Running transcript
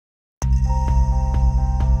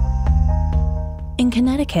In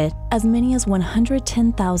Connecticut, as many as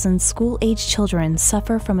 110,000 school-aged children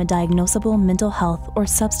suffer from a diagnosable mental health or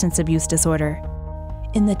substance abuse disorder.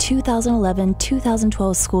 In the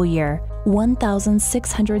 2011-2012 school year,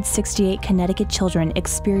 1,668 Connecticut children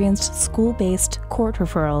experienced school-based court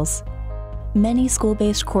referrals. Many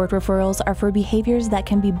school-based court referrals are for behaviors that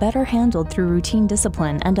can be better handled through routine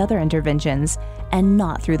discipline and other interventions, and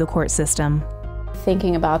not through the court system.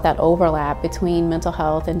 Thinking about that overlap between mental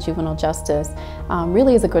health and juvenile justice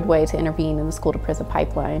really is a good way to intervene in the school-to-prison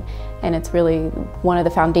pipeline, and it's really one of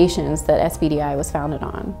the foundations that SBDI was founded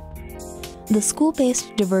on. The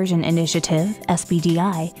School-Based Diversion Initiative,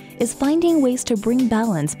 SBDI, is finding ways to bring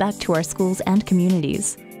balance back to our schools and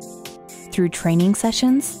communities. Through training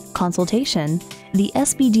sessions, consultation, the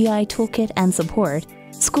SBDI toolkit and support,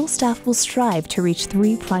 school staff will strive to reach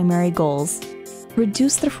 3 primary goals: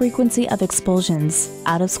 reduce the frequency of expulsions,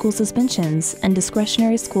 out-of-school suspensions, and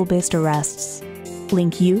discretionary school-based arrests,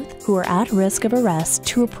 link youth who are at risk of arrest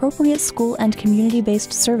to appropriate school and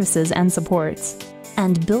community-based services and supports,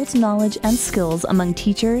 and build knowledge and skills among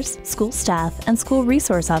teachers, school staff, and school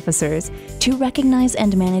resource officers to recognize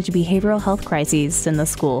and manage behavioral health crises in the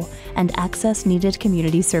school and access needed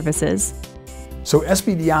community services. So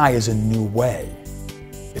SBDI is a new way.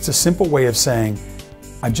 It's a simple way of saying,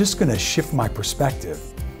 I'm just going to shift my perspective,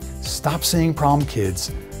 stop seeing problem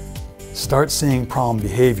kids, start seeing problem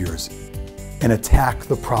behaviors, and attack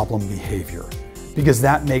the problem behavior, because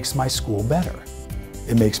that makes my school better.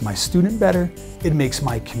 It makes my student better, it makes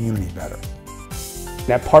my community better.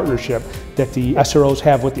 That partnership that the SROs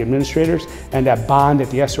have with the administrators and that bond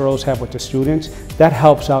that the SROs have with the students, that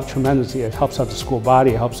helps out tremendously. It helps out the school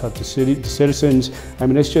body, it helps out the citizens. I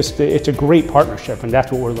mean, it's a great partnership, and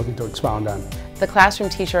that's what we're looking to expound on. The classroom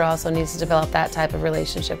teacher also needs to develop that type of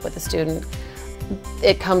relationship with the student.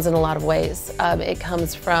 It comes in a lot of ways. It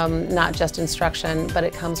comes from not just instruction, but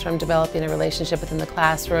it comes from developing a relationship within the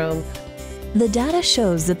classroom. The data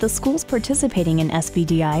shows that the schools participating in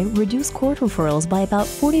SBDI reduce court referrals by about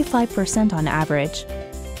 45% on average,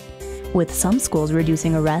 with some schools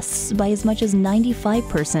reducing arrests by as much as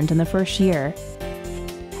 95% in the first year.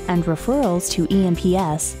 And referrals to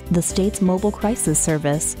EMPS, the state's mobile crisis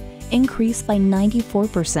service, increased by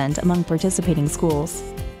 94% among participating schools.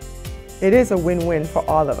 It is a win-win for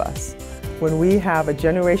all of us when we have a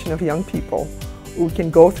generation of young people who can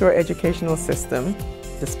go through our educational system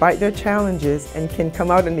despite their challenges and can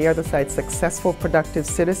come out on the other side successful, productive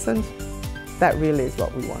citizens. That really is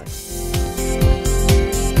what we want.